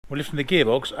We're lifting the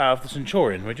gearbox out of the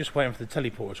Centurion. We're just waiting for the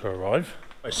teleporter to arrive.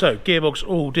 Right, so, gearbox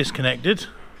all disconnected.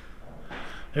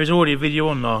 There is already a video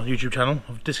on our YouTube channel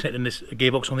of disconnecting this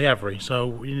gearbox on the Avery, so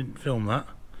we didn't film that.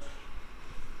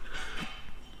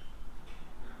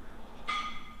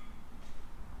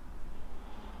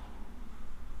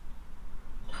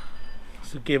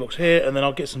 So the gearbox here, and then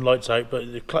I'll get some lights out,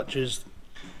 but the clutch is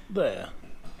there.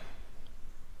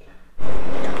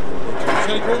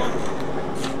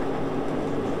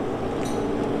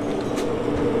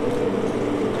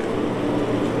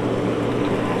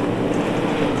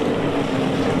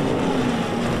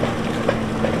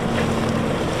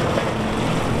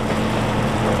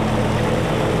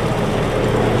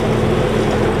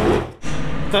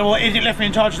 Don't know what idiot left me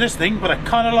in charge of this thing, but I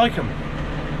kind of like them.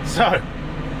 So,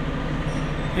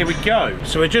 here we go.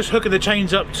 So we're just hooking the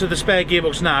chains up to the spare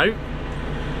gearbox now.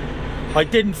 I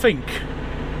didn't think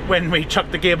when we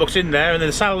chucked the gearbox in there, and then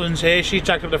the Salon's here, she's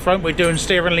jacked up the front, we're doing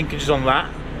steering linkages on that.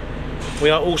 We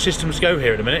are all systems go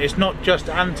here in a minute. It's not just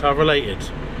ANTA related.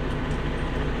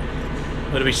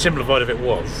 It would be simplified if it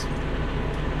was.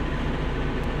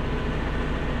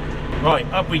 Right,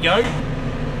 up we go.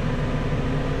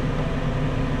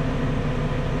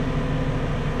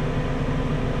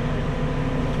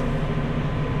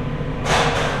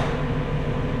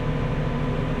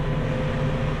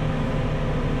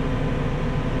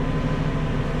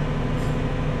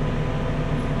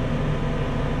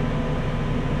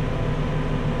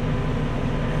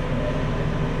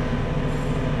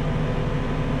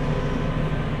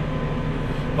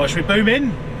 Right, should we boom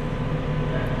in?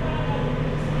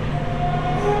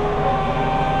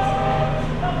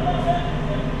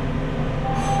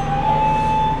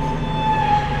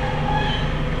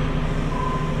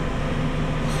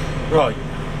 Right.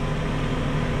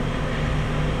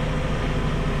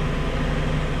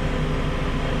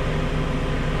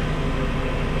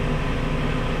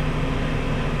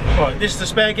 Right, this is the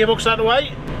spare gearbox out of the way.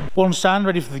 One stand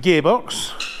ready for the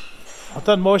gearbox. I've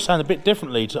done my stand a bit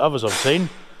differently to others I've seen.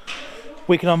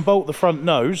 We can unbolt the front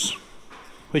nose,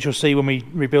 which you'll see when we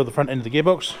rebuild the front end of the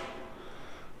gearbox,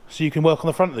 so you can work on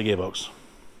the front of the gearbox.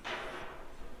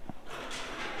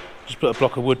 Just put a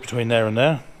block of wood between there and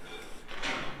there,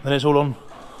 then it's all on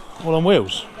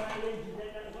wheels.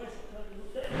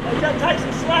 Don't take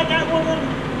some slag out,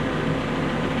 woman.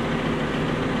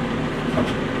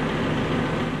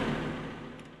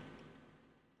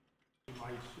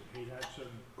 He had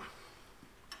some,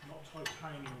 not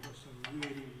titanium, but some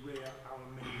really rare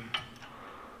aluminium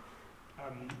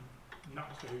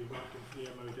nuts that he was making for the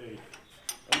MOD.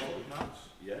 Solid nuts.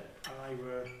 Yeah. And they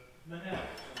were.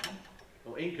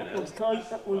 Oh, ink That one's tight,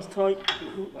 that one's tight.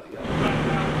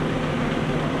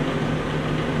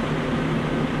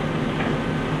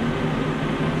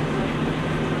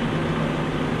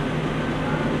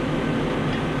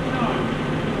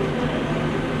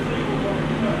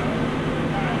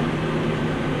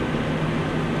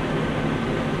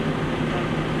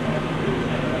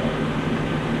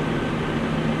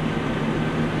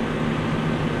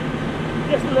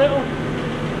 Just a little.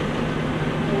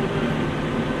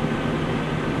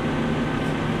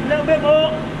 A little bit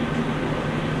more.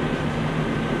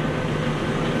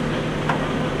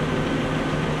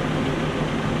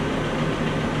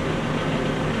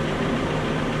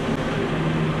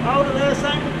 Hold it there,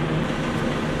 Sam.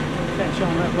 Catch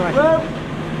on that brake. Well,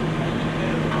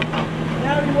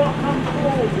 now you want to come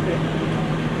forward a bit.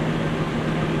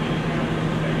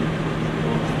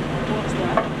 What's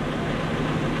that?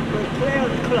 We'll clear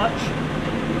the clutch.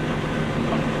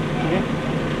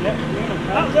 Yeah.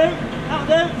 That'll do, that'll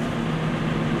do.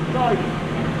 Right,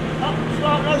 up,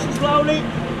 slow, nice and slowly.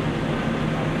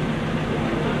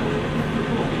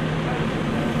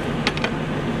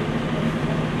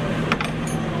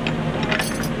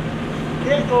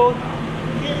 Get it going,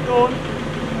 get it going,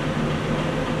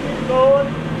 get it going,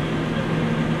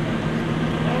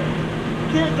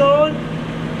 get it going,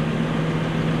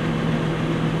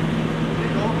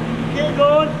 get it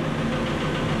going,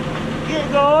 get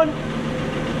it going.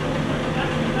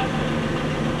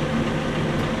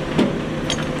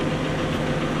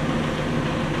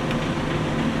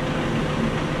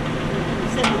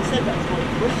 Said that's what it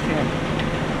was.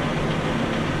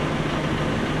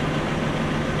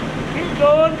 Keep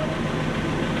going.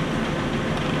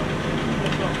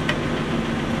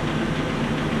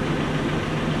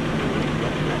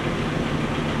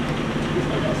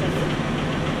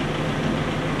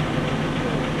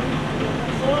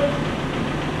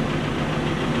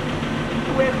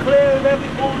 We're clear of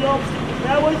all the obstacles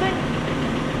now, is it?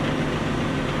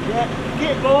 Yeah,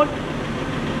 keep going.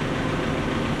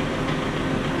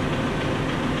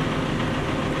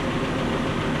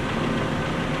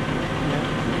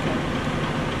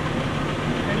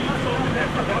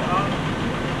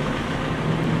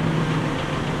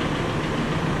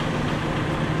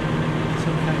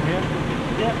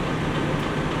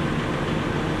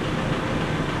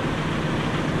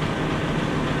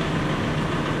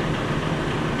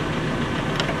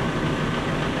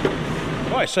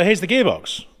 Right, so here's the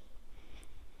gearbox.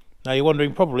 Now you're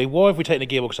wondering probably, why have we taken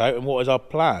the gearbox out and what is our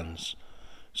plans?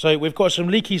 So we've got some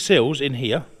leaky seals in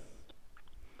here.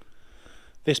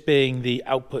 This being the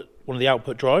output, one of the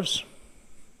output drives.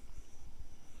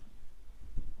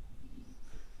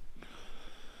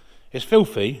 It's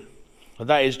filthy, but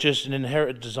that is just an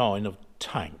inherited design of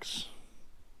tanks.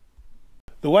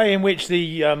 The way in which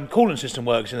the coolant system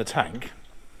works in the tank,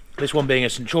 this one being a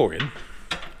Centurion,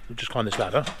 we'll just climb this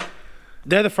ladder.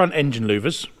 They're the front engine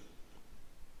louvers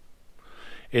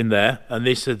in there, and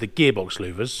these are the gearbox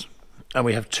louvers. And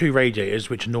we have two radiators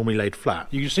which are normally laid flat.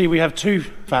 You can see we have two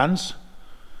fans,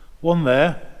 one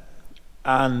there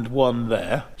and one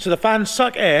there. So the fans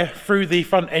suck air through the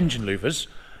front engine louvers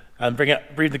and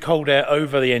breathe the cold air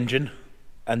over the engine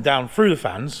and down through the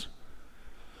fans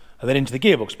and then into the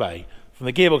gearbox bay. From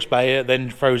the gearbox bay it then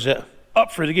throws it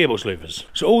up through the gearbox louvers.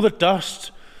 So all the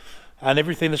dust and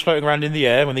everything that's floating around in the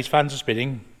air when these fans are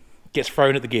spinning gets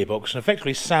thrown at the gearbox and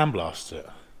effectively sandblasts it.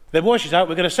 Then while she's out,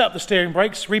 we're going to set up the steering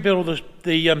brakes, rebuild all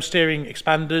the steering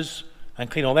expanders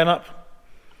and clean all them up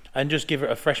and just give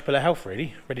it a fresh bill of health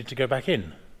really, ready to go back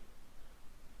in.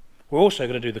 We're also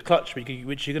going to do the clutch, which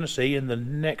you're going to see in the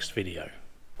next video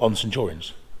on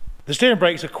Centurions. The steering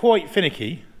brakes are quite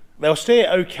finicky. They'll steer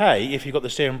okay if you've got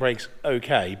the steering brakes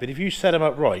okay, but if you set them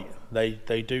up right,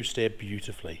 they do steer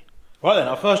beautifully. Right then,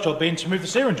 our first job being to remove the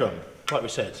steering drum, like we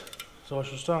said. So I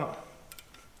shall start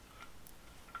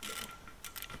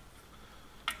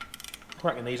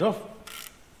cracking these off.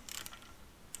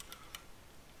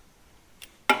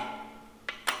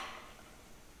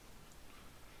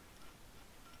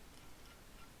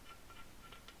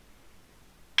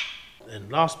 Then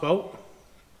last bolt.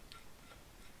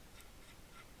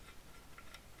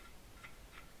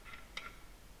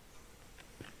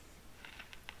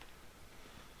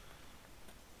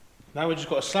 Now we've just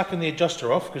got to slacken the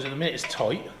adjuster off because at the minute it's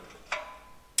tight.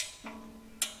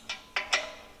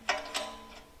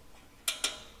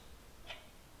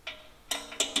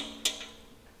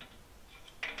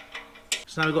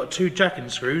 So now we've got two jacking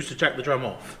screws to jack the drum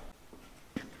off.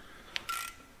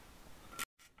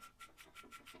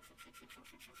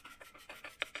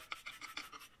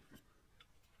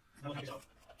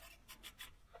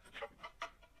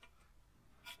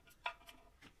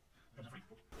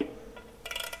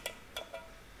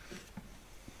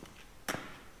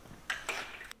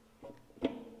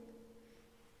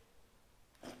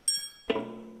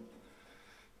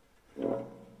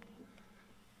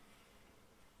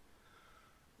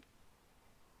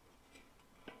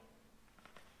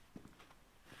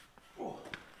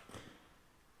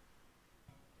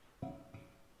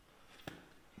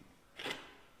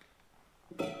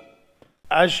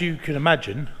 As you can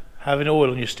imagine, having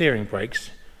oil on your steering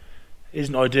brakes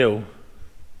isn't ideal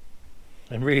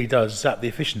and really does zap the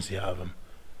efficiency out of them.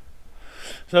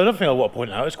 So another thing I want to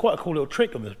point out, it's quite a cool little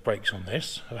trick on the brakes on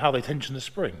this, of how they tension the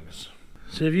springs.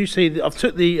 So if you see, I've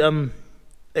took the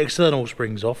external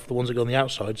springs off, the ones that go on the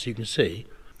outside, so you can see.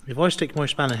 If I stick my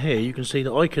spanner here, you can see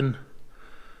that I can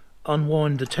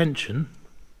unwind the tension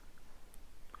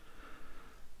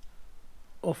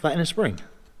off that inner spring.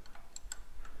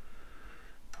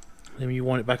 Then when you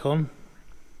wind it back on,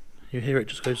 you hear it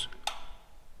just goes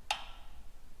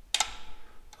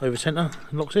over centre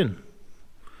and locks in.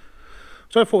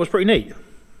 So I thought it was pretty neat.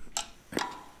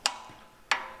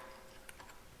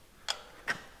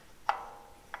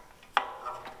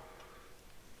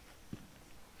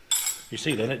 You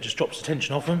see then, it just drops the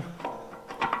tension off them.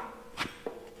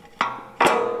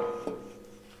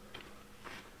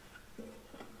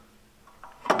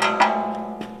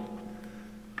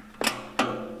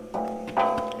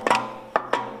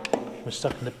 We're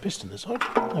stuck in the piston this side.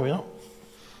 There we are.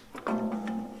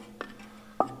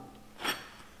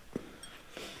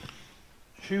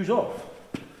 Shoes off.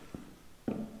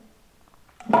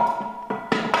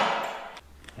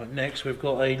 Right, next we've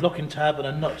got a locking tab and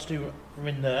a nut to do from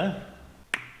in there.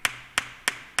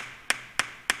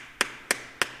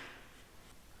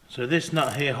 So this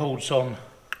nut here holds on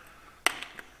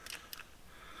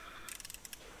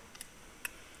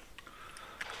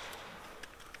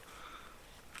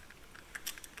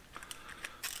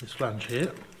this flange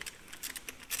here.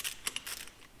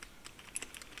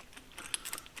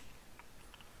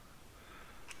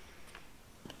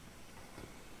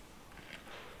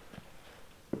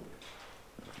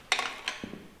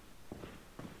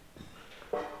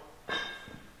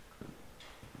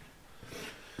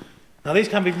 Now these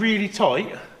can be really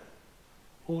tight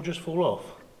or just fall off.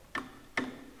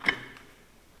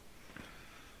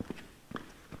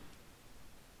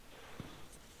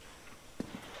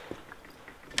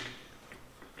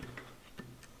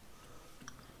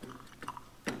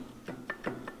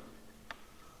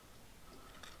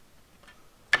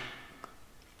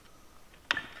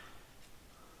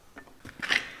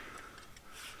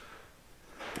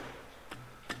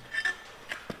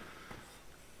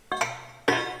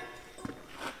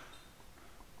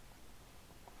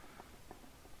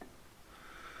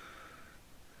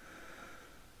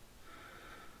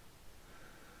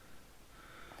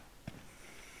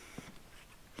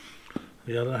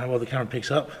 Yeah, I don't know how well the camera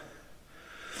picks up.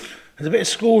 There's a bit of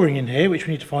scoring in here, which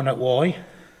we need to find out why.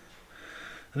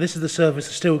 And this is the surface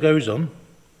that still goes on,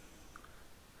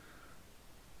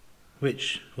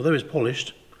 which, although it's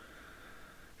polished,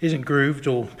 isn't grooved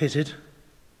or pitted.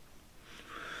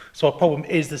 So our problem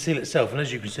is the seal itself, and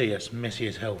as you can see, it's messy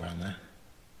as hell around there.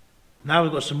 Now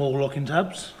we've got some more locking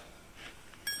tabs.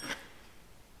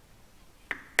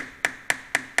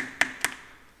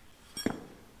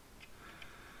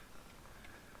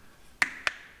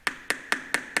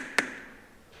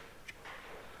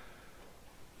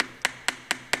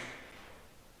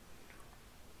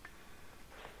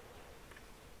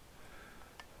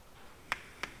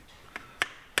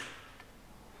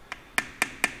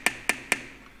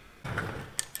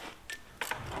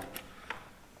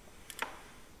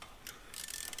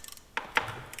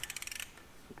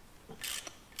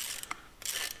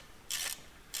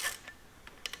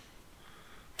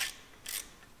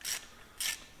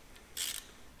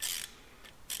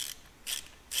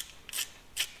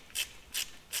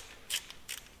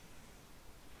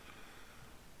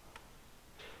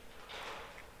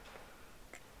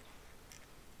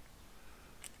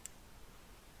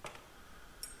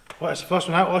 Right, that's the first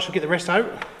one out. I shall get the rest out.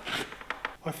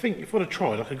 I think if I'd have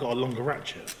tried, I could have got a longer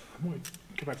ratchet. I might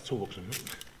go back to the toolbox in a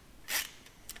minute.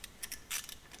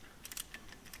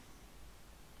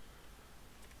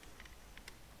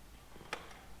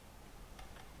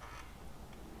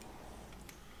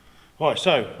 Right,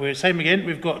 so we're the same again.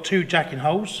 We've got 2 jacking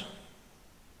holes.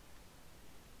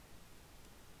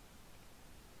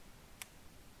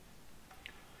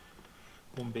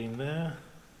 One being there.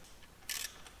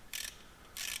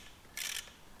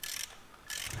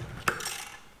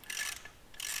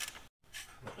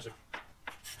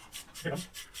 Yeah.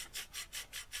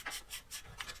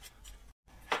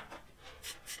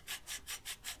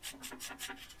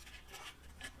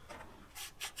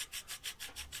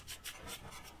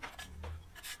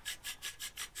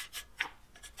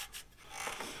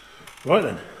 Right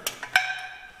then.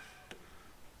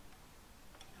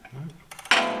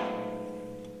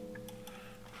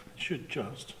 It should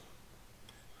just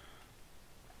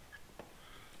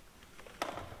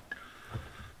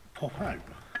pop out.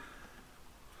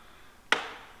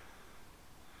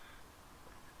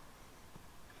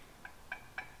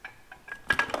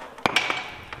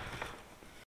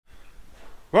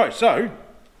 Right, so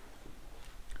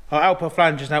our alpha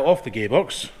flange is now off the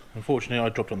gearbox. Unfortunately, I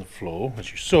dropped on the floor,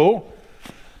 as you saw.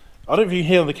 I don't know if you can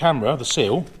hear on the camera the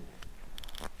seal,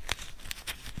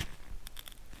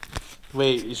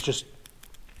 where it's just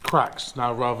cracks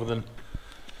now rather than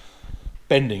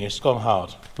bending. It's gone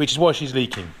hard, which is why she's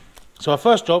leaking. So our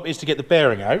first job is to get the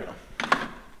bearing out.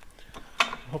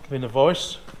 Pop them in the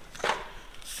vise,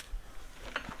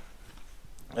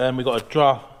 and we've got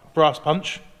a brass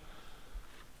punch,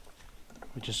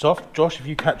 which is soft. Josh, if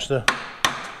you catch the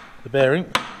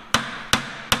bearing.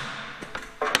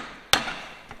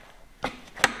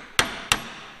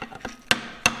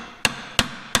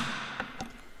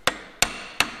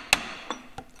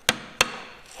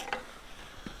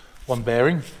 One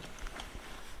bearing.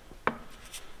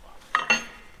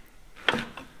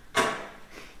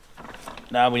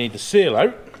 Now we need the seal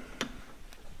out.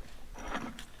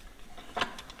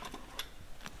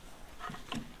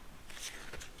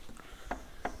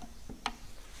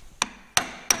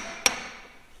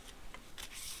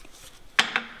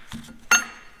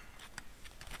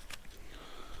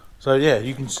 So yeah,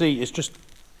 you can see it's just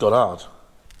got hard.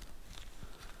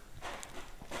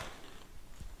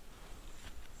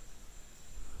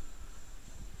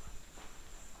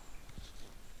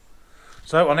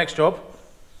 So our next job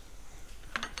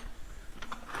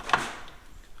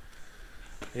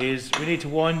is we need to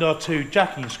wind our 2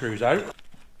 jacking screws out.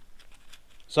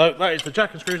 So that is the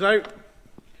jacking screws out.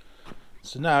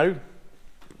 So now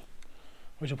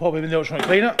we shall pop them in the ultrasonic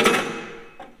cleaner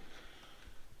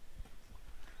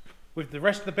with the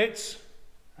rest of the bits,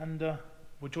 and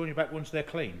we'll join you back once they're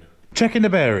clean. Checking the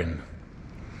bearing.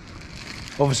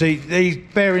 Obviously these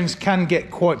bearings can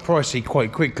get quite pricey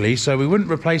quite quickly, so we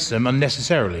wouldn't replace them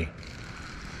unnecessarily.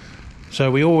 So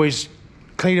we always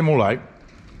clean them all out.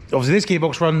 Obviously this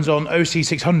gearbox runs on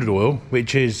OC600 oil,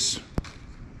 which is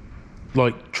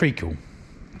like treacle,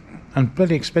 and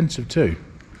bloody expensive too.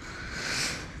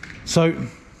 So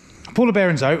pull the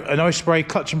bearings out and I spray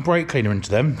clutch and brake cleaner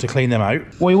into them to clean them out.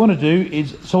 What you want to do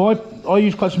is, so I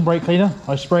use clutch and brake cleaner.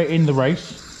 I spray it in the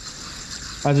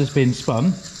race as it's been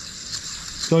spun.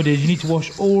 The idea is you need to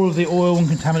wash all of the oil and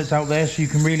contaminants out there so you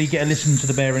can really get a listen to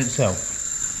the bearing itself.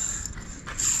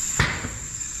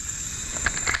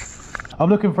 I'm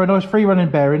looking for a nice free running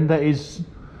bearing that is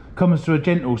comes to a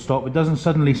gentle stop, it doesn't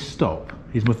suddenly stop,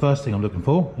 is my first thing I'm looking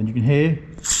for. And you can hear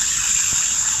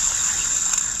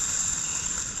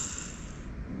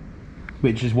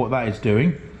which is what that is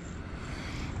doing.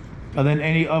 And then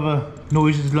any other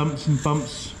noises, lumps and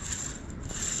bumps.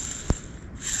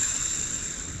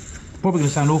 Probably going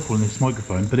to sound awful in this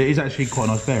microphone, but it is actually quite a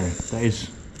nice bearing. That is,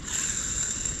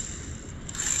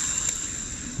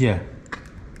 yeah.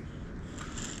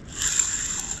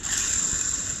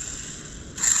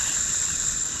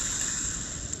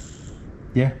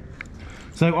 Yeah.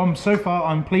 So far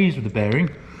I'm pleased with the bearing.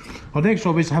 Our next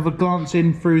job is to have a glance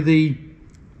in through the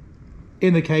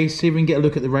case, see if we can get a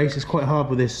look at the race. It's quite hard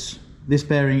with this. This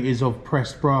bearing is of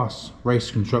pressed brass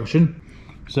race construction,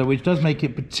 so which does make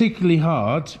it particularly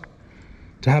hard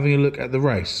to having a look at the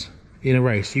race. In a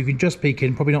race, you can just peek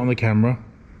in, probably not on the camera,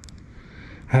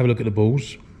 have a look at the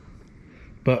balls.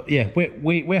 But yeah,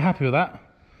 we're happy with that.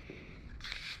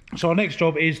 So our next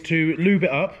job is to lube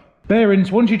it up.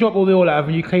 Bearings, once you drop all the oil out of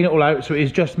them, you clean it all out, so it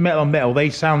is just metal on metal.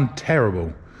 They sound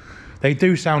terrible. They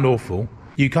do sound awful.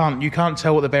 You can't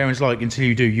tell what the bearing's like until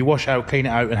you do. You wash out, clean it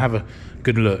out, and have a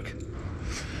good look.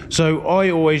 So I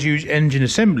always use engine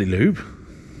assembly lube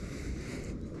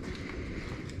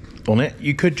on it.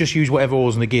 You could just use whatever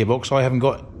oil's in the gearbox. I haven't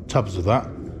got tubs of that.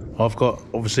 I've got,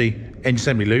 obviously, engine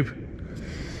assembly lube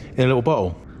in a little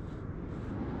bottle.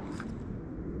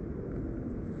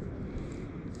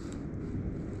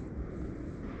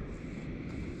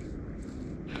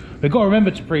 We've got to remember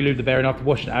to pre-lube the bearing after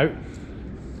washing it out.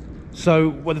 So,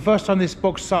 well, the first time this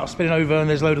box starts spinning over and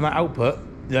there's a load on that output,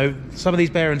 you know, some of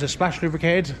these bearings are splash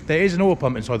lubricated. There is an oil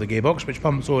pump inside the gearbox which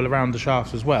pumps oil around the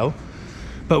shafts as well.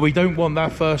 But we don't want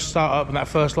that first start up and that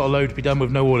first lot of load to be done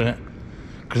with no oil in it,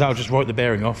 because that'll just write the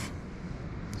bearing off.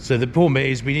 So the important bit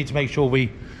is we need to make sure we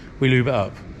lube it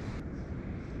up.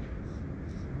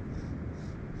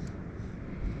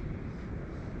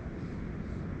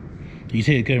 You can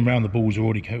see it going around, the balls are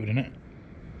already coated in it.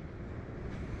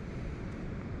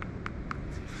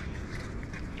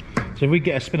 So if we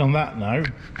get a spin on that now,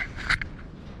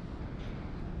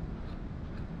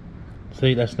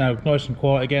 see, that's now nice and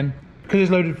quiet again. Because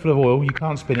it's loaded full of oil, you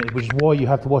can't spin it, which is why you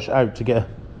have to wash it out to get a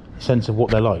sense of what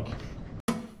they're like.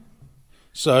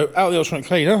 So, out of the ultrasonic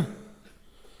cleaner,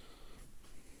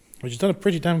 which has done a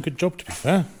pretty damn good job, to be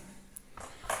fair.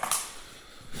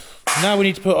 Now we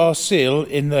need to put our seal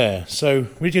in there. So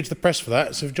we need to go to the press for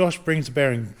that. So if Josh brings the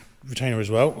bearing retainer as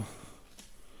well,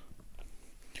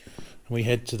 we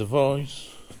head to the vise,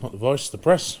 not the vise, the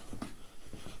press.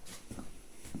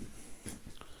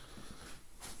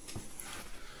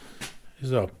 This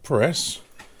is our press.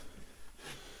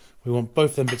 We want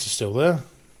both them bits of steel there.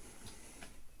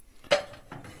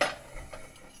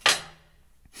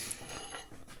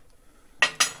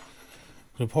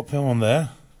 We'll pop them on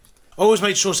there. I always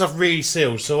make sure stuff really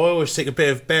seals, so I always stick a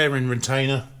bit of bearing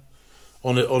retainer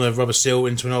on a rubber seal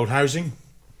into an old housing.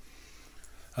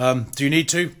 Do you need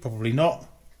to? Probably not.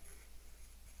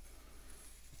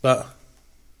 But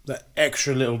that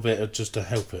extra little bit just to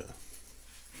help it.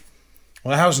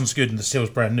 Well, the housing's good and the seal's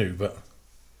brand new, but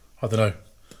I don't know.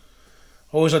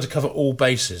 I always like to cover all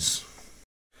bases.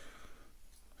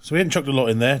 So we haven't chucked a lot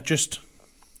in there, just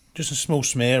a small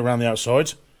smear around the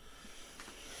outside.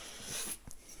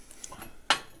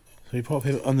 So you pop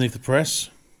it underneath the press,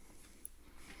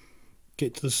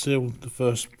 get to the seal, the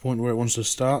first point where it wants to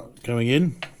start going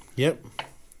in. Yep.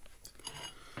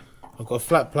 I've got a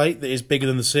flat plate that is bigger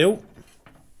than the seal,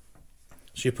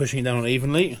 so you're pushing it down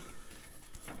unevenly.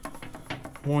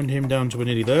 Wind him down to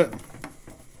nearly there.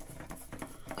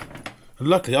 And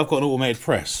luckily I've got an automated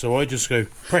press, so I just go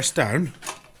press down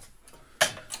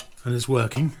and it's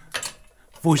working.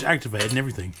 Voice activated and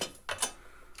everything.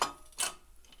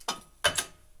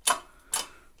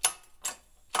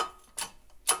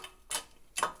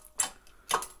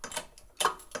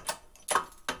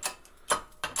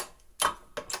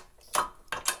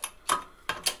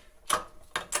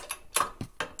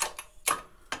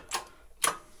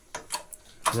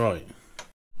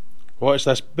 Right,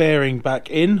 so that's bearing back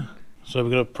in, so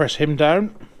we're going to press him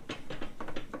down.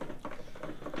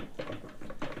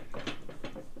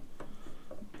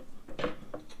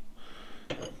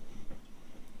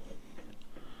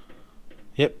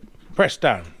 Yep, press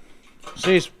down.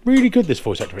 See, it's really good, this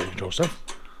voice activated control stuff.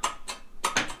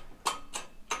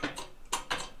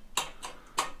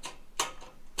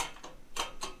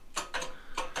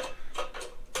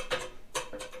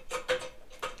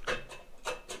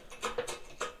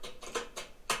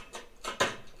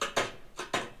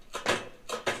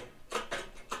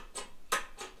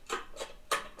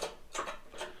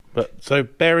 So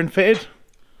bearing fitted,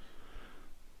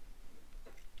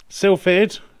 seal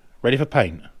fitted, ready for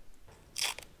paint.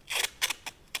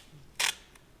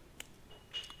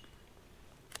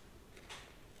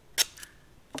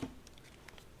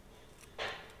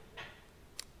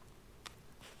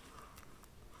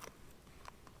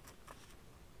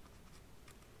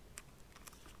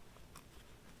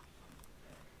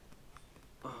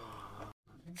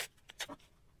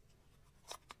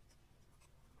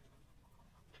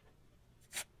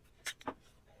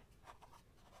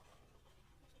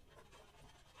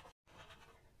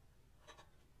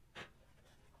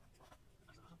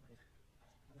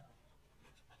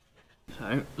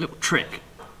 So, little trick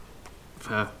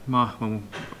for well,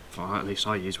 at least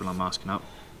I use when I'm masking up.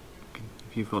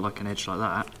 If you've got like an edge like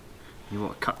that, you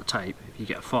want to cut the tape. If you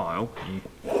get a file, you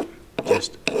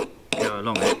just go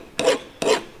along it.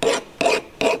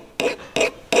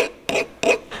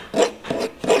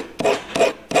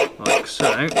 Like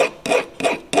so. You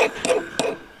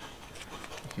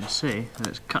can see that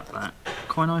it's cut that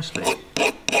quite nicely.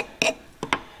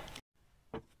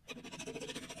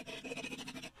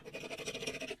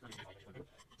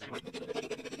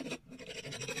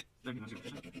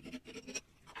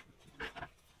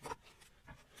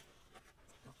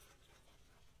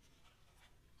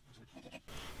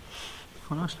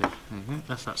 Quite nicely. There you go.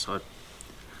 That's that side.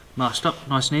 Masked up,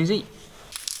 nice and easy.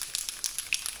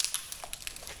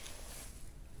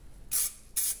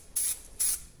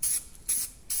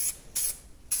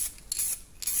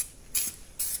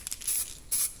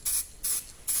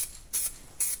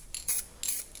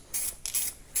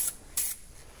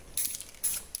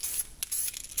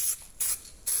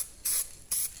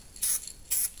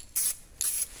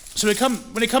 So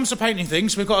when it comes to painting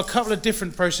things, we've got a couple of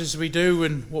different processes we do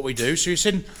and what we do. So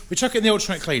we chuck it in the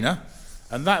ultrasonic cleaner,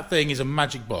 and that thing is a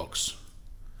magic box.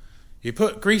 You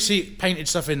put greasy painted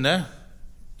stuff in there,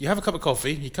 you have a cup of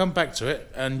coffee, you come back to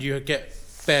it, and you get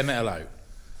bare metal out.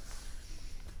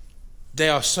 They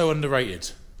are so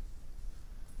underrated.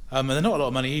 And they're not a lot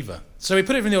of money either. So we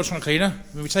put it in the ultrasonic cleaner,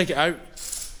 and we take it out.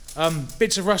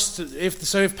 Bits of rust,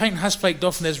 if paint has flaked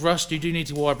off and there's rust, you do need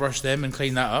to wire brush them and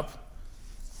clean that up.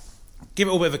 Give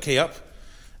it a bit of a key up,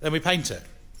 then we paint it.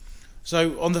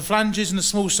 So on the flanges and the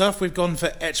small stuff, we've gone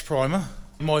for etch primer.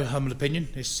 In my humble opinion,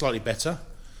 it's slightly better.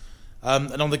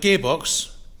 And on the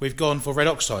gearbox, we've gone for red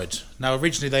oxide. Now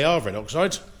originally they are red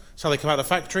oxide, that's how they come out of the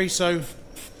factory, so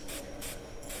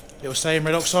it will stay in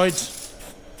red oxide,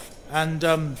 and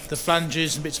the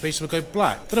flanges and bits and pieces will go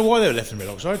black. Don't know why they were left in red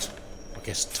oxide. I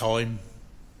guess time,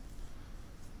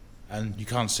 and you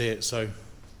can't see it, so.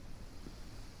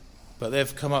 But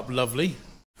they've come up lovely.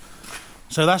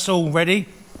 So that's all ready.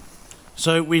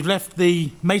 So we've left the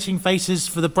mating faces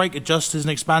for the brake adjusters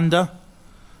and expander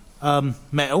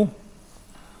metal,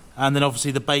 and then obviously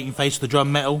the mating face for the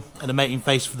drum metal and the mating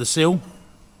face for the seal.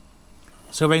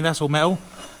 So that's all metal,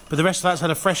 but the rest of that's had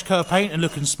a fresh coat of paint and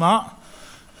looking smart.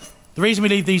 The reason we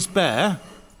leave these bare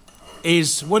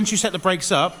is once you set the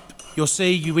brakes up, you'll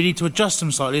see we need to adjust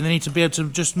them slightly, and they need to be able to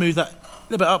just move that a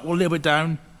little bit up or a little bit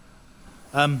down.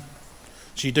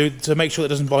 So you do, to make sure it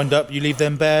doesn't bind up, you leave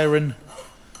them bare and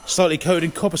slightly coated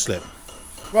in copper slip.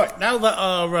 Right, now that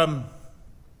our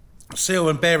seal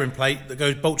and bearing plate that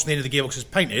goes bolts to the end of the gearbox is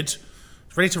painted,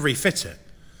 it's ready to refit it.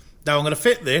 Now I'm going to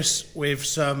fit this with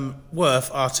some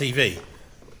Worth RTV.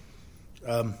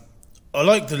 I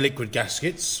like the liquid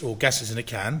gaskets, or gaskets in a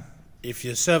can. If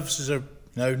your surfaces are,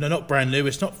 they're not brand new,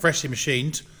 it's not freshly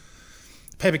machined.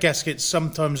 Paper gaskets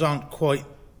sometimes aren't quite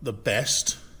the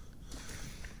best.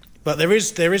 But there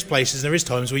is places, there is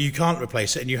times where you can't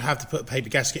replace it and you have to put a paper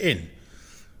gasket in.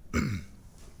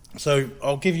 So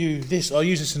I'll give you this, I'll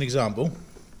use this as an example.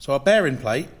 So our bearing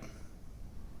plate,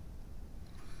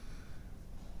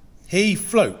 he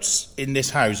floats in this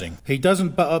housing. He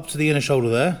doesn't butt up to the inner shoulder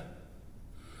there,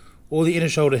 or the inner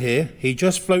shoulder here. He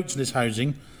just floats in this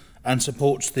housing and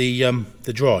supports the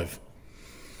drive.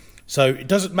 So it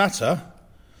doesn't matter.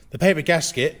 The paper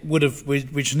gasket would have,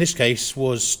 which in this case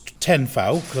was 10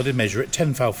 foul, because I did measure it,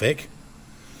 10 foul thick.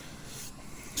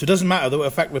 So it doesn't matter that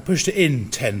the fact we pushed it in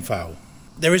 10 foul.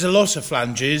 There is a lot of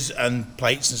flanges and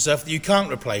plates and stuff that you can't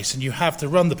replace, and you have to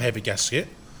run the paper gasket,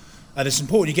 and it's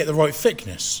important you get the right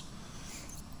thickness.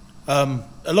 A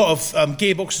lot of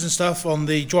gearboxes and stuff on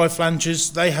the drive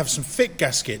flanges, they have some thick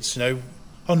gaskets,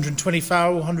 120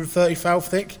 foul, 130 foul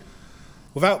thick.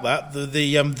 Without that,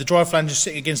 the drive flange is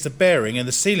sitting against the bearing, and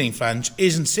the sealing flange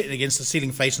isn't sitting against the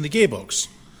sealing face on the gearbox.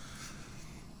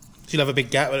 So you'll have a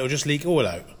big gap and it'll just leak oil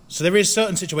out. So there is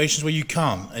certain situations where you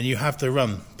can't, and you have to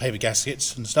run paper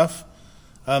gaskets and stuff.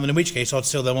 And in which case I'd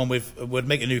seal them on with, would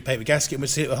make a new paper gasket and we'd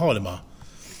seal it with Hylimar.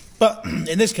 But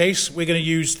in this case, we're going to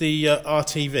use the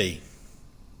RTV.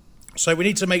 So we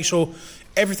need to make sure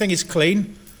everything is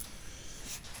clean.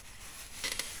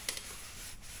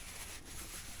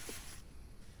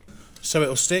 So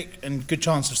it'll stick and good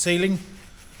chance of sealing.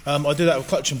 I do that with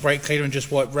clutch and brake cleaner and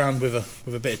just wipe round with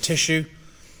a bit of tissue.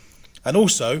 And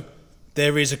also,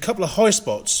 there is a couple of high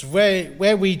spots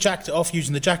where we jacked it off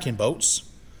using the jacking bolts.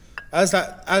 As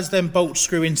them bolts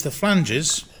screw into the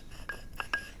flanges,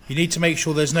 you need to make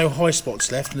sure there's no high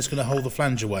spots left and it's going to hold the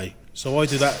flange away. So I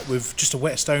do that with just a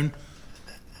whetstone.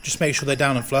 Just make sure they're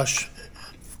down and flush.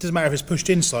 Doesn't matter if it's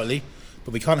pushed in slightly,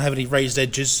 but we can't have any raised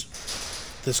edges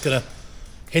that's going to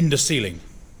hinder sealing.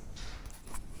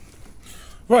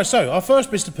 Right, so our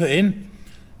first bits to put in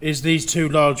is these two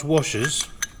large washers.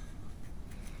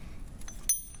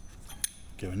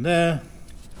 Go in there.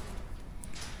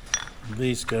 And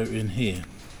these go in here.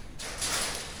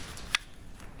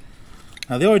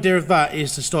 Now the idea of that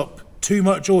is to stop too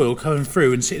much oil coming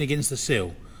through and sitting against the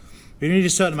seal. We need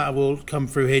a certain amount of oil to come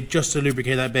through here just to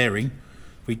lubricate that bearing.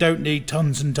 We don't need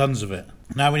tons and tons of it.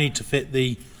 Now we need to fit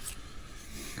the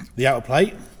outer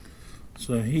plate.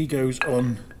 So he goes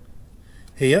on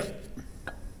here.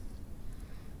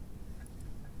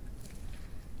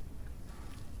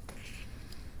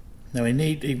 Now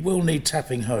he will need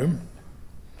tapping home.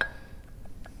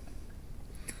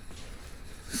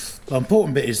 The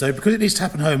important bit is though, because it needs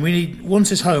tapping home,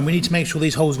 once it's home, we need to make sure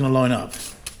these holes are going to line up.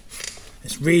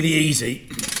 It's really easy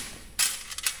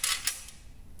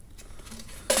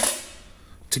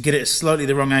to get it slightly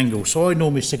the wrong angle. So I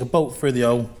normally stick a bolt through the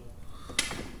hole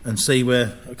and see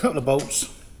where a couple of bolts.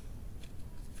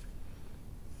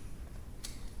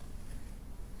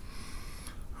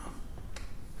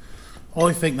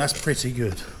 I think that's pretty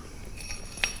good.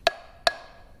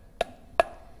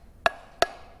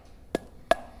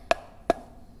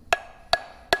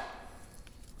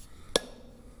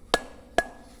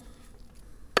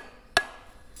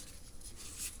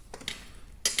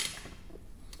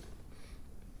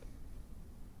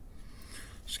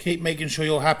 Just keep making sure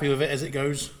you're happy with it as it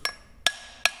goes.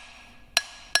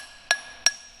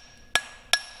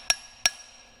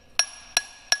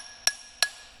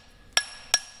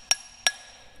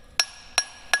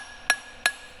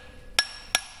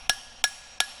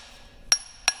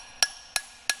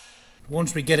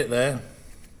 Once we get it there,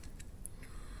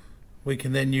 we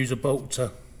can then use a bolt to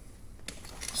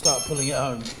start pulling it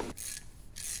home.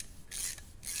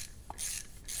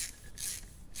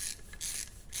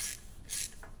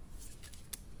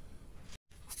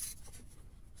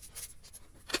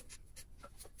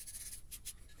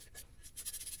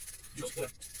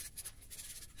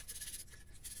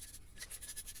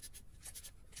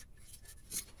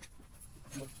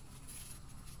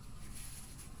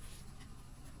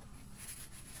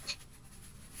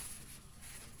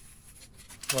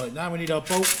 Right, now we need our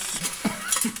bolts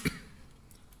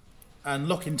and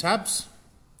locking tabs.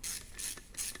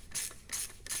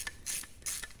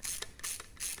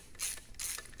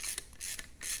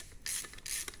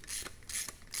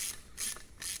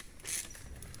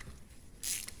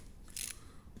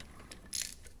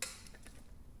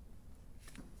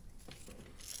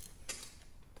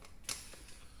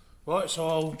 Right, so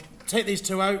I'll take these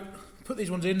two out, put these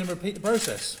ones in and repeat the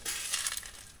process.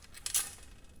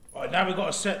 Right, now we've got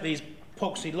to set these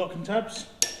epoxy locking tabs.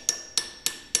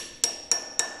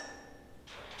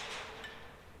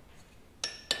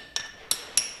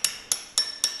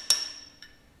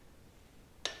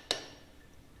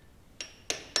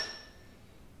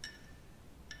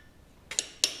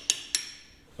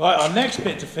 Right, our next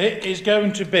bit to fit is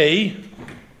going to be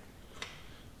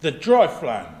the drive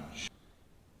flange.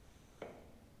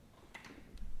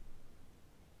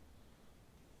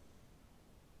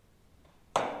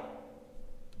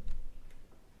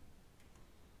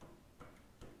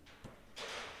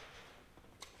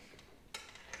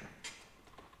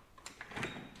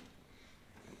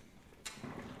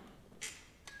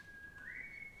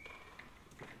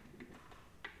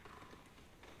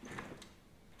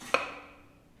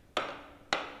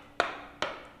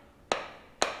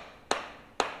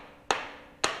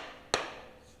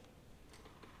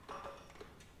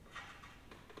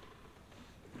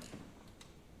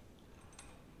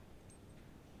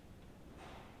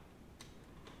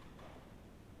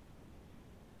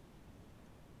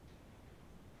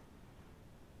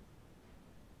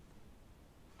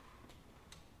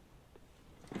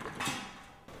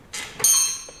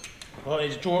 Right,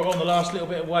 just draw it on the last little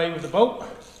bit of way with the bolt.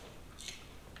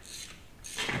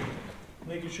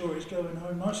 Making sure it's going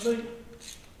home nicely.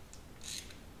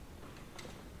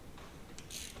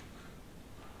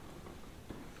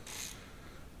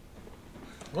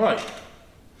 Right.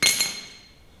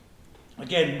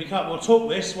 Again, we'll torque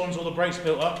this once all the brakes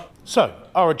built up. So,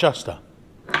 our adjuster.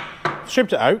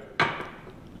 Stripped it out.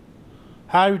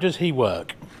 How does he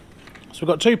work? So we've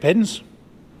got 2 pins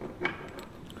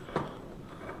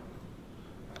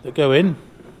that go in,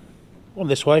 one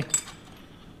this way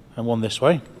and one this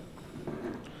way.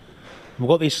 And we've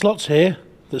got these slots here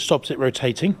that stops it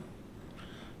rotating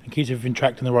and keeps everything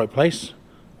tracked in the right place.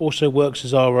 Also works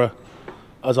as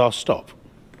our stop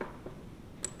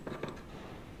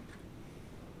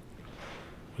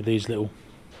with these little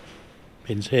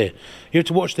pins here. You have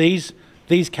to watch these.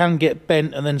 These can get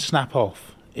bent and then snap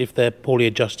off if they're poorly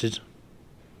adjusted.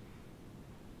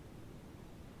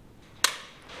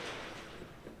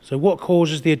 So what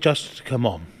causes the adjuster to come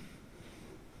on?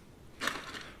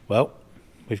 Well,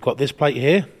 we've got this plate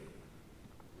here.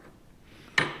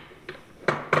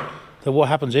 So what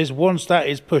happens is, once that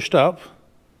is pushed up,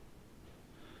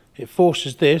 it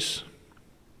forces this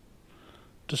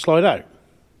to slide out.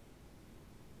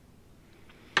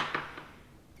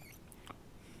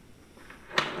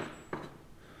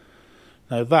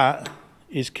 Now that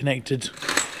is connected.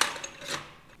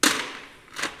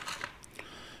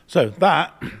 So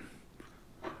that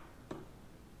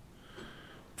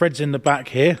threads in the back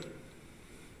here.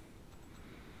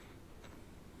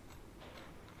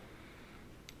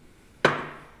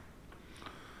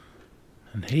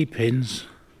 And he pins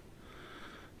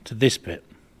to this bit.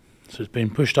 So it's been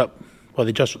pushed up by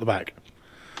the adjuster at the back.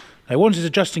 Now once it's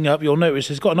adjusting up, you'll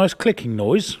notice it's got a nice clicking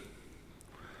noise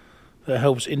that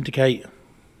helps indicate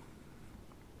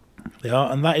they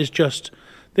are, and that is just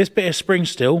this bit of spring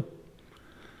steel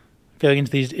going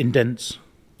into these indents.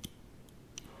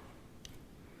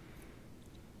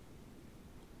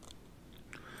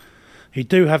 You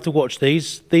do have to watch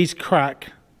these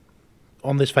crack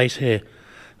on this face here.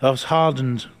 That was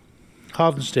hardened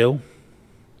steel,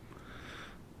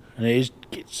 and it is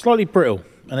slightly brittle,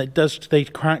 and they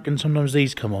crack, and sometimes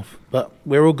these come off, but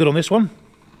we're all good on this one.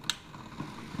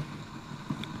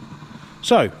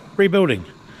 So, rebuilding.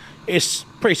 It's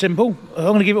pretty simple. I'm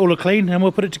going to give it all a clean and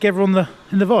we'll put it together in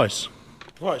the vise.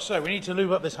 Right, so we need to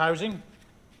lube up this housing.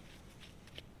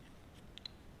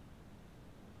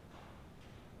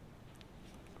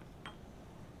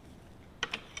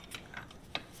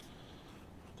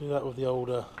 Do that with the old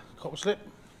copper slip.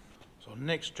 So our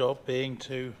next job being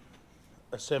to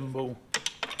assemble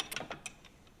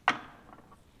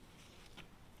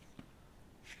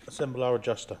our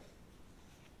adjuster.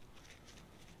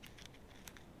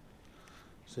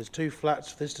 So there's 2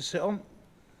 flats for this to sit on.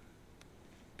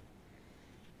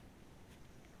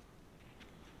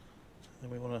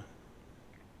 Then we want to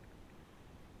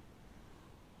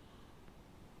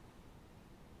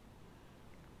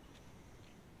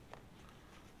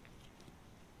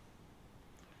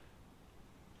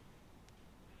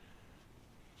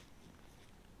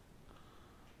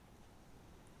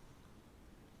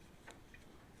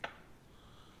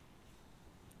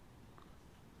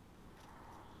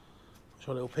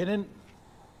put a little pin in.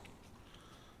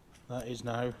 That is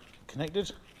now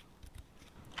connected.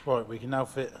 Right, we can now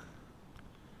fit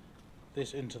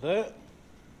this into there.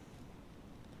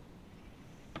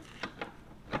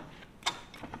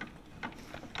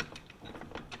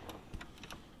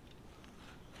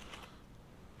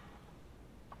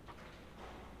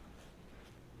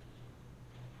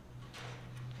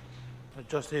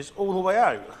 Adjust this all the way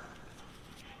out.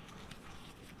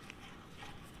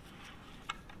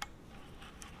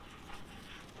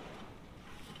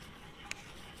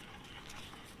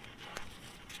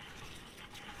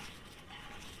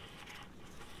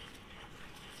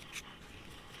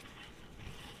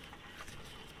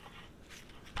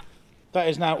 That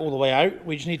is now all the way out.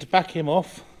 We just need to back him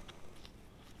off.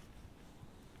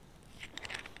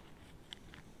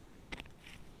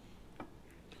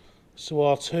 So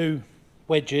our 2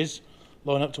 wedges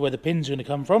line up to where the pins are going to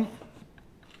come from.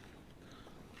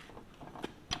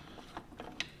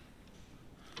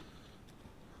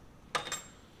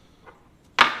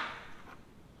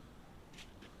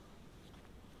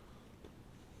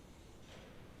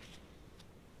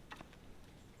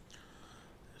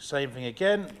 Same thing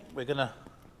again, we're going to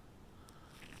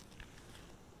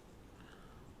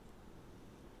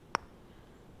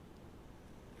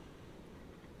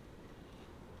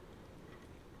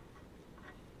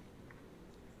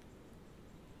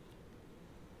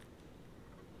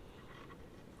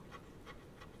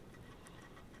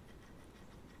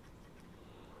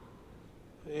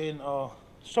put in our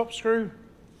stop screw.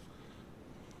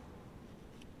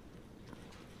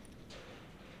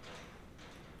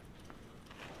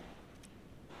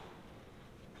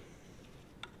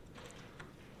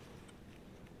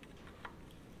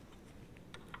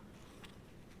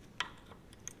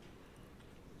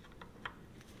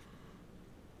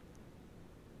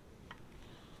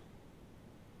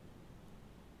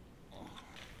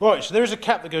 Right, so there is a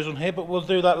cap that goes on here, but we'll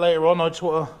do that later on. I'll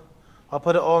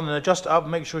put it on and adjust it up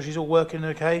and make sure she's all working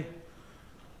okay,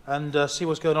 and see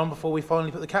what's going on before we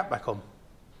finally put the cap back on.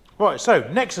 Right, so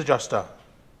next adjuster.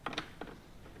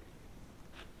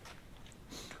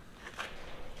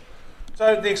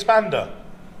 So the expander.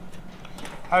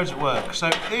 How does it work? So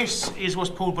this is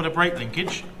what's pulled by the brake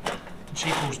linkage, and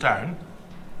she pulls down.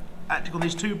 Acting on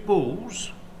these two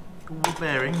balls, called the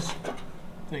bearings,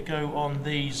 that go on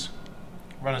these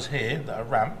runners here that are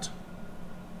ramped.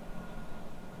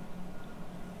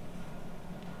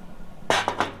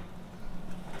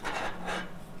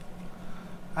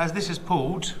 As this is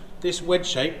pulled, this wedge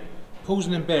shape pulls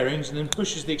in them bearings and then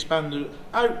pushes the expander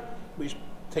out, which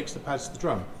takes the pads to the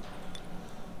drum.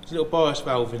 There's a little bias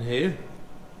valve in here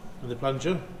with the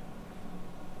plunger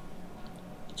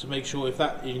to make sure if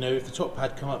that, you know, if the top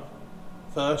pad come up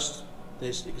first,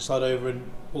 it can slide over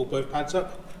and pull both pads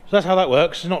up. So that's how that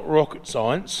works. It's not rocket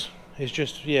science. It's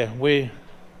just, yeah,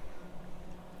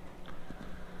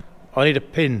 I need a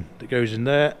pin that goes in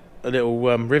there, a little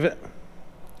rivet.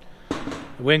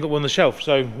 We ain't got one on the shelf,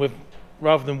 so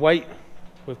rather than wait,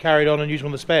 we've carried on and used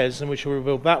one of the spares, and we shall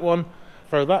rebuild that one,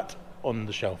 throw that on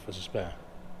the shelf as a spare.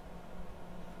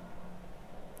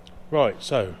 Right,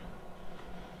 so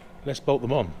let's bolt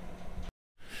them on.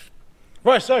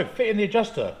 Right, so fitting the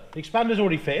adjuster. The expander's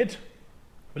already fitted.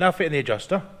 We're now fitting the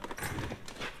adjuster,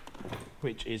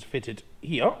 which is fitted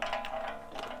here.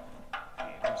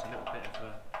 It's a little bit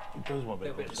of It does want a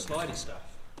little bit of slidey stuff.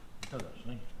 It does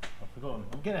actually. I've forgotten.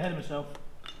 I'm getting ahead of myself.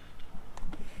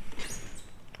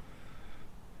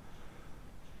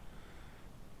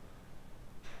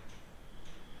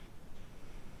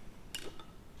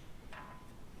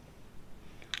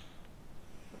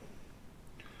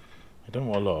 I don't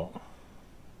want a lot.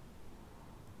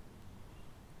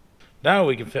 Now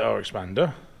we can fit our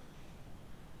expander,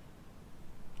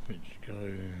 which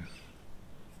goes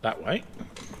that way.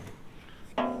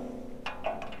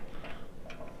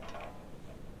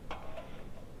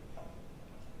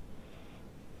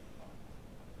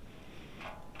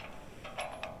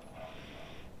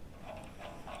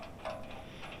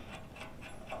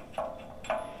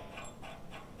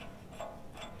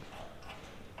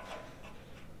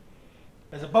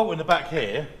 There's a bolt in the back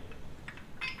here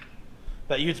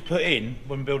that you had to put in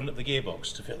when building up the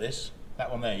gearbox to fit this. That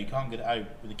one there, you can't get it out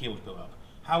with the gearbox built up.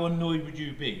 How annoyed would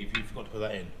you be if you forgot to put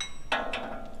that in?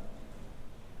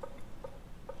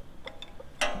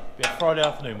 Be a Friday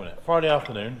afternoon, wouldn't it? Friday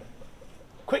afternoon.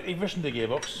 Quickly rush into the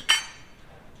gearbox.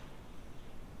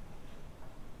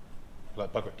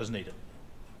 Like bugger it, doesn't need it.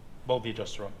 Bolt the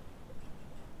adjuster on.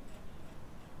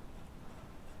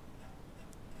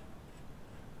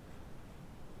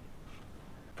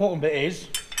 Important bit is,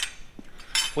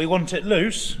 we want it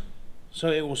loose so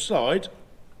it will slide,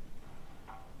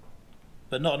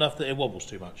 but not enough that it wobbles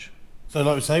too much. So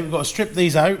like we say, we've got to strip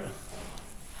these out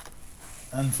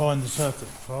and find the circuit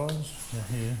pliers.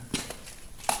 They're here.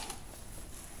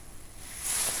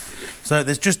 So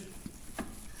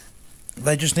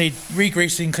they just need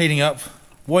re-greasing, cleaning up.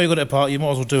 While you've got it apart, you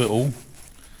might as well do it all.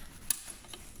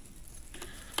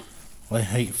 I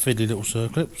hate fiddly little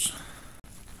circlips.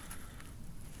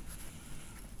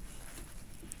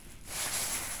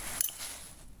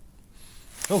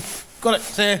 Oh, got it,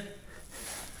 it's here.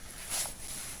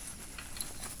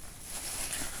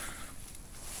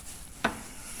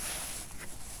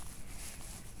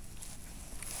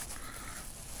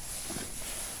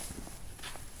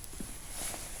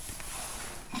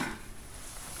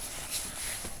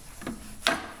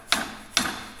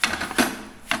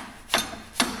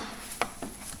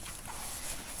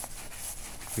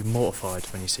 Be mortified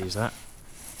when he sees that.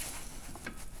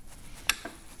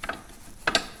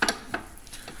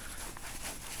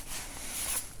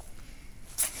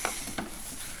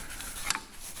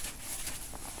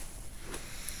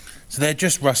 So they're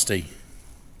just rusty.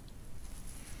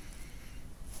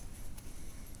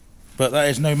 But that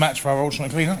is no match for our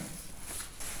ultimate cleaner. And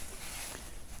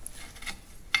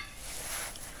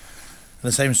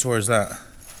the same story as that.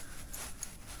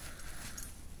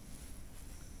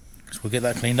 So we'll get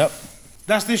that cleaned up.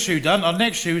 That's this shoe done. Our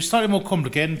next shoe is slightly more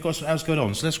complicated. Got something else going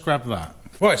on, so let's grab that.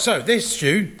 Right, so this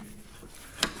shoe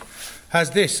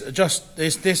has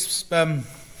this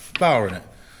bar in it.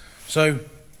 So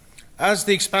as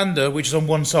the expander, which is on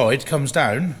one side, comes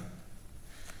down,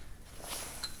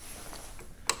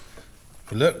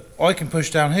 look, I can push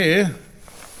down here,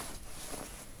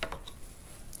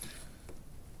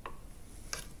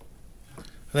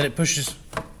 and then it pushes.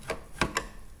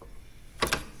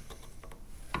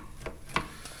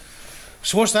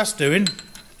 So what that's doing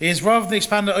is, rather than the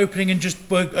expander opening and just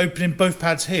opening both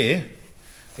pads here,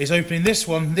 is opening this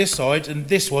one this side and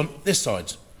this one this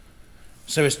side.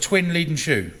 So it's twin lead and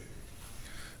shoe.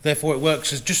 Therefore it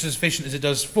works as just as efficient as it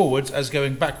does forwards as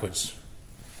going backwards.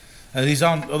 And these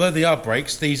aren't, although they are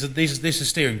brakes, this is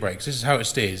steering brakes. This is how it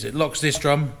steers. It locks this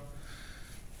drum,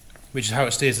 which is how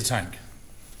it steers the tank.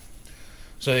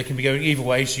 So it can be going either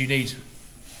way, so you need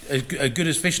a good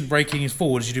as efficient braking as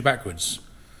forward as you do backwards.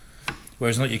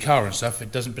 Whereas not your car and stuff,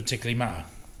 it doesn't particularly matter.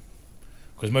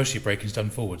 Because most of your braking is done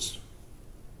forwards.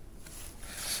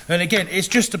 And again, it's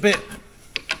just a bit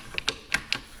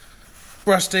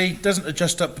rusty, doesn't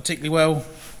adjust up particularly well.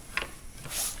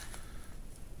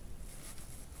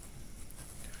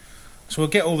 So we'll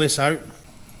get all this out.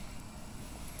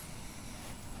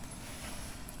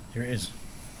 Here it is.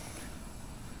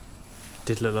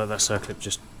 Did look like that circlip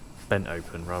just bent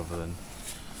open rather than...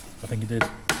 I think it did.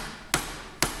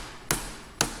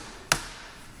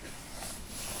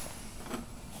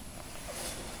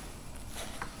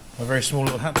 A very small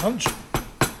little hat punch.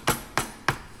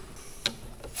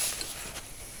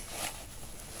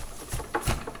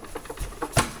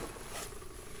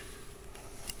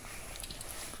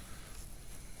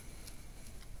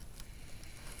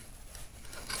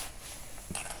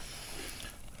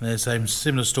 There's a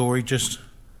similar story, just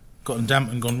gotten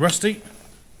damp and gone rusty.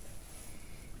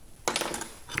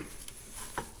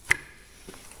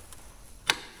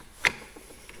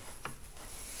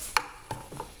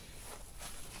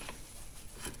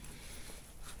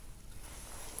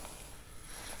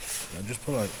 Just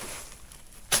pull out.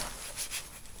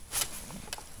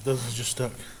 This is just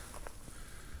stuck.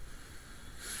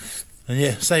 And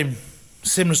yeah,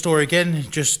 similar story again,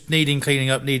 just needing cleaning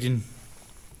up, needing.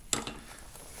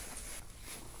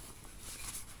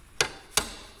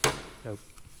 Nope.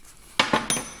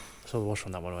 Saw the wash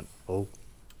on that one. I went, oh.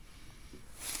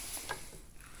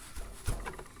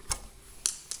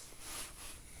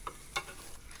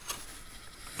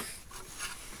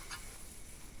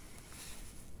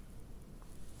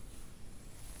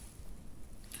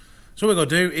 So what we're going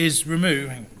to do is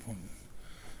remove,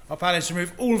 our plan is to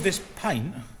remove all of this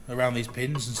paint around these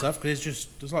pins and stuff, because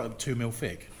it's like 2mm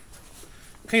thick.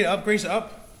 Clean it up, grease it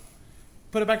up,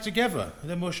 put it back together, and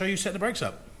then we'll show you setting the brakes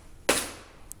up.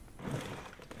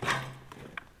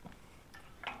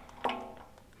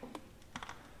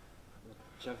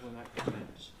 Juggling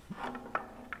accidents.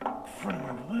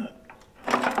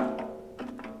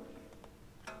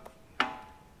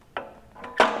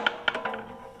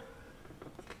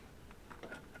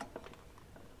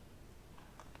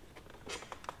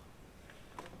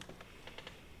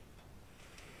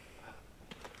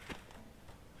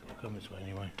 Come this way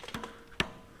anyway.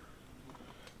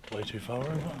 Way too far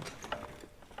over.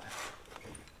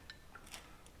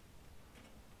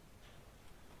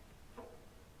 Oh,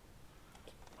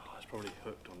 it's probably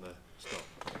hooked on the stop.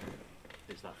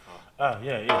 It's that far. Oh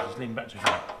yeah, it is. It's leaning back too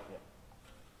far.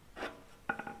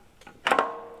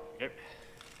 Yep.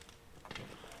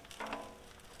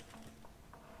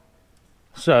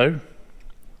 So,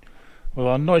 with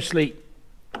our nicely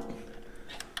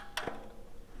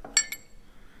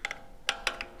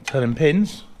turning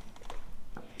pins,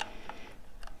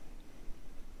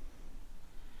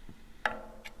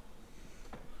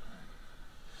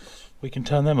 we can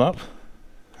turn them up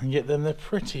and get them there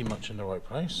pretty much in the right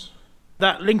place.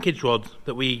 That linkage rod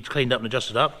that we cleaned up and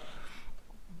adjusted up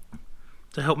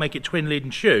to help make it twin lead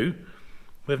and shoe,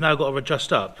 we've now got to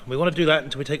adjust up. We want to do that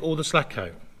until we take all the slack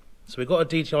out. So we've got a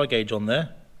DTI gauge on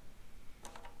there.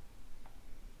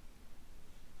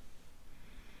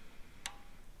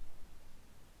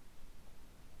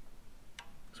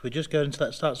 So we just go until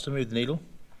that starts to move the needle.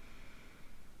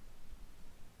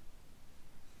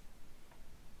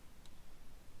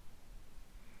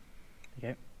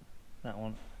 Okay, that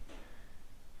one.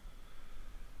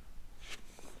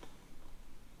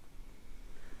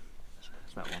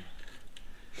 That's that one.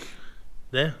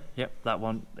 There. Yep, that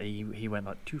one. He went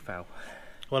like too foul.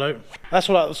 Well, that's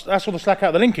all the slack out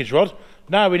of the linkage rod.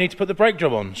 Now we need to put the brake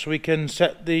drum on so we can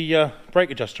set the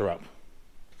brake adjuster up.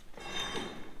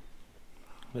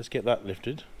 Let's get that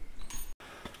lifted.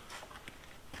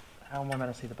 How am I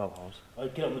meant to see the bolt holes?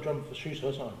 I'd get on the drum for the shoes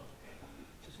first, aren't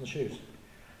I? Sits in the shoes.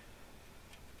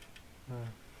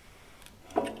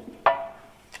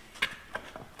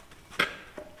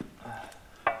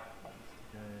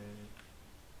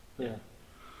 Yeah.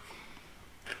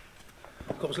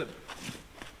 Copper slip.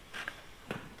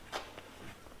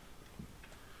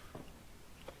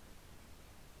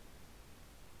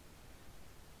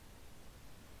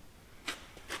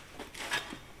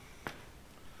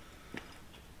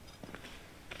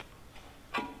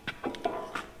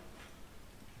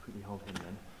 Quickly hold him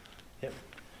then. Yep.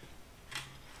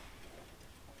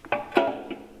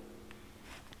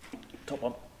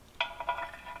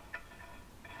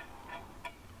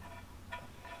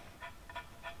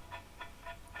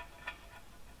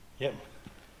 Yep.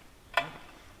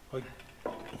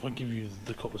 If I give you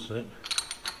the copper slip,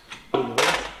 I'll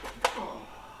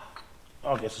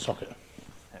get the socket.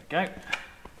 There we go.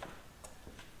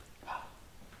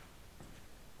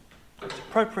 It's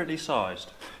appropriately sized.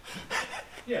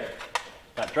 Yeah.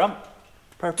 That drum,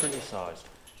 appropriately sized.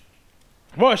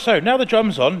 Right, so now the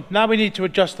drum's on, now we need to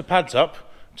adjust the pads up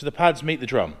so the pads meet the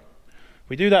drum.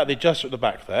 We do that, the adjuster at the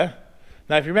back there.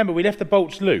 Now if you remember, we left the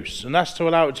bolts loose, and that's to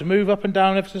allow it to move up and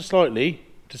down ever so slightly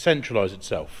to centralise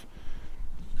itself.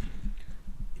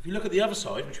 If you look at the other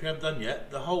side, which we haven't done yet,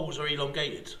 the holes are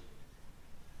elongated.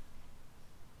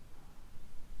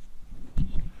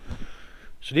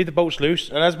 So leave the bolts loose,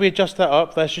 and as we adjust that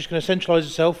up, that's just going to centralise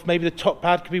itself. Maybe the top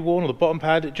pad can be worn or the bottom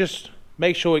pad. It just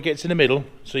make sure it gets in the middle,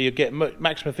 so you get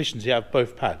maximum efficiency out of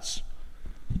both pads.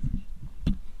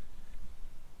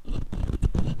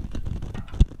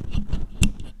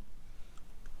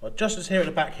 Adjusters here at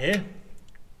the back here.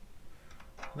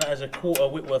 That is a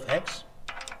 1/4 Whitworth hex.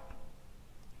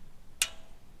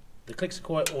 The clicks are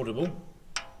quite audible.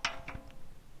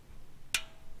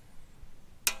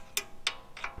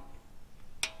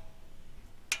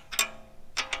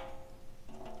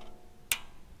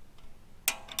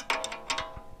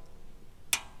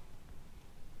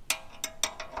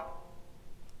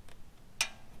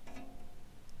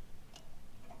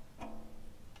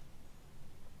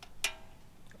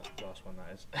 Last one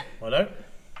that is. Righto.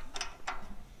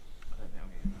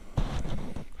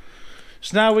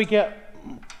 So now we've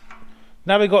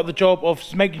got the job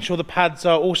of making sure the pads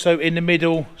are also in the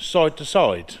middle, side to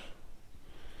side.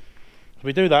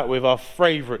 We do that with our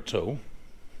favourite tool.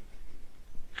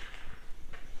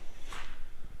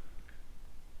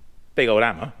 Big old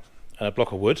hammer and a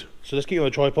block of wood. So let's get you on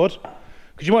a tripod.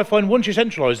 Because you might find once you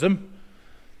centralise them,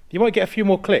 you might get a few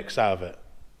more clicks out of it.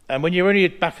 And when you're only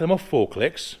backing them off 4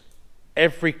 clicks,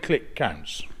 every click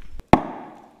counts.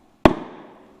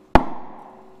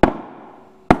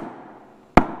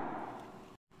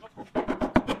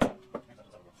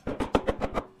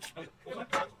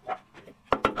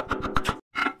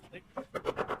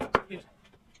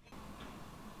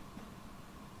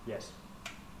 Yes.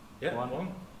 Yeah,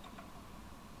 One.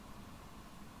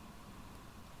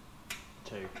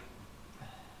 2.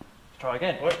 Try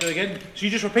again. Right, do it again. So you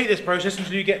just repeat this process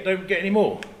until you don't get any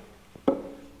more.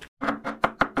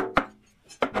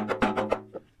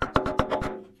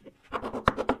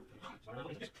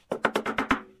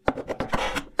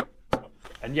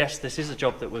 And yes, this is a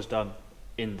job that was done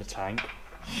in the tank.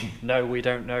 No, we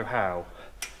don't know how.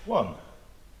 1,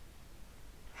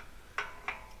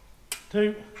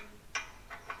 2,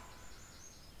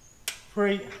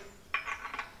 3,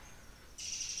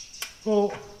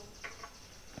 4.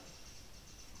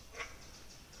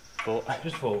 4.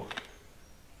 Just 4.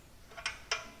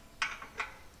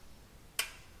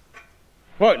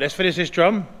 Right, let's finish this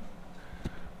drum.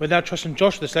 We're now trusting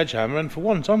Josh with the sledgehammer, and for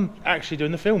once I'm actually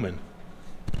doing the filming.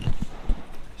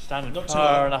 Standing Not too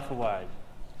far hard. enough away.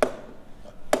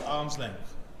 Arm's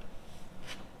length.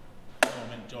 Oh, I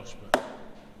meant Josh, but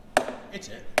hit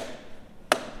it.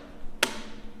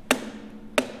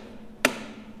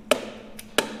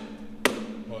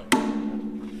 Right.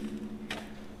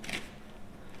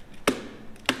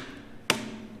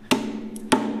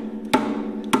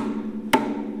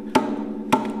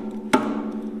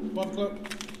 One o'clock.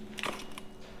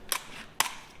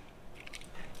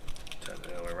 Turn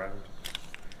the other way around.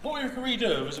 What we could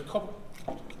redo was a copper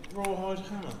rawhide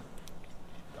hammer.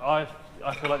 I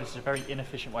feel like this is a very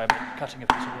inefficient way of cutting a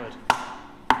piece of wood.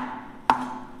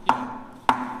 Yeah.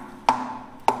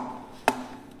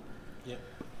 Yeah.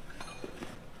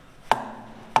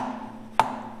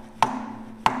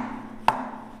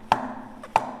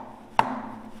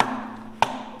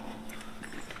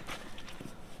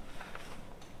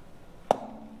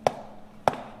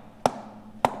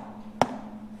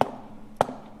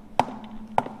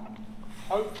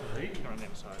 Hopefully, On the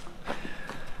other side.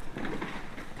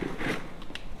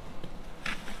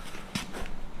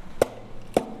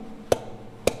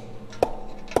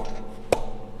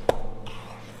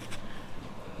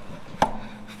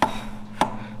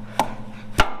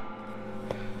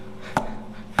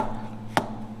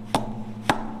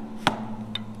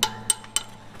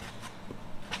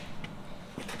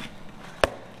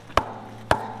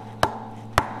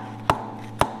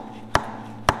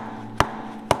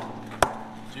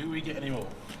 do we get any more?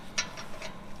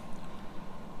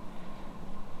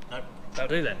 Nope. That'll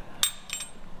do then.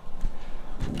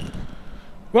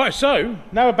 Right, so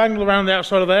now we're banging around the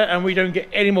outside of there and we don't get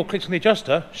any more clicks on the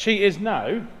adjuster. She is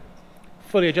now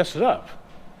fully adjusted up.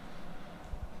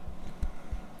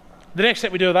 The next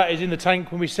step we do of that is in the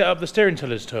tank when we set up the steering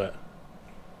tillers to it.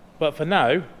 But for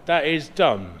now, that is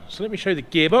done. So let me show you the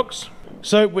gearbox.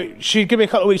 So she'll give me a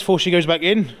couple of weeks before she goes back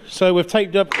in. So we've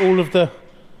taped up all of the...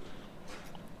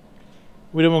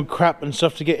 We don't want crap and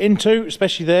stuff to get into,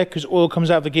 especially there, because oil comes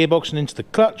out of the gearbox and into the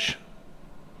clutch.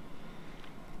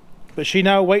 But she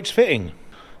now awaits fitting.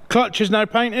 Clutch is now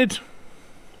painted.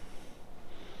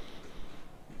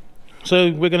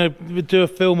 So we're going to do a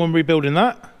film on rebuilding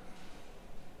that.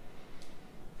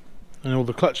 And all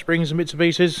the clutch springs and bits and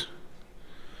pieces.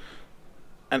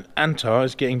 And Antar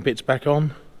is getting bits back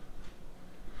on.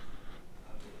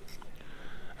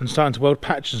 And starting to weld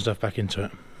patches and stuff back into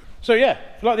it. So yeah,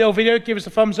 if you like the old video, give us a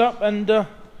thumbs up and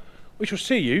we shall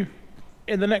see you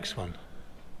in the next one.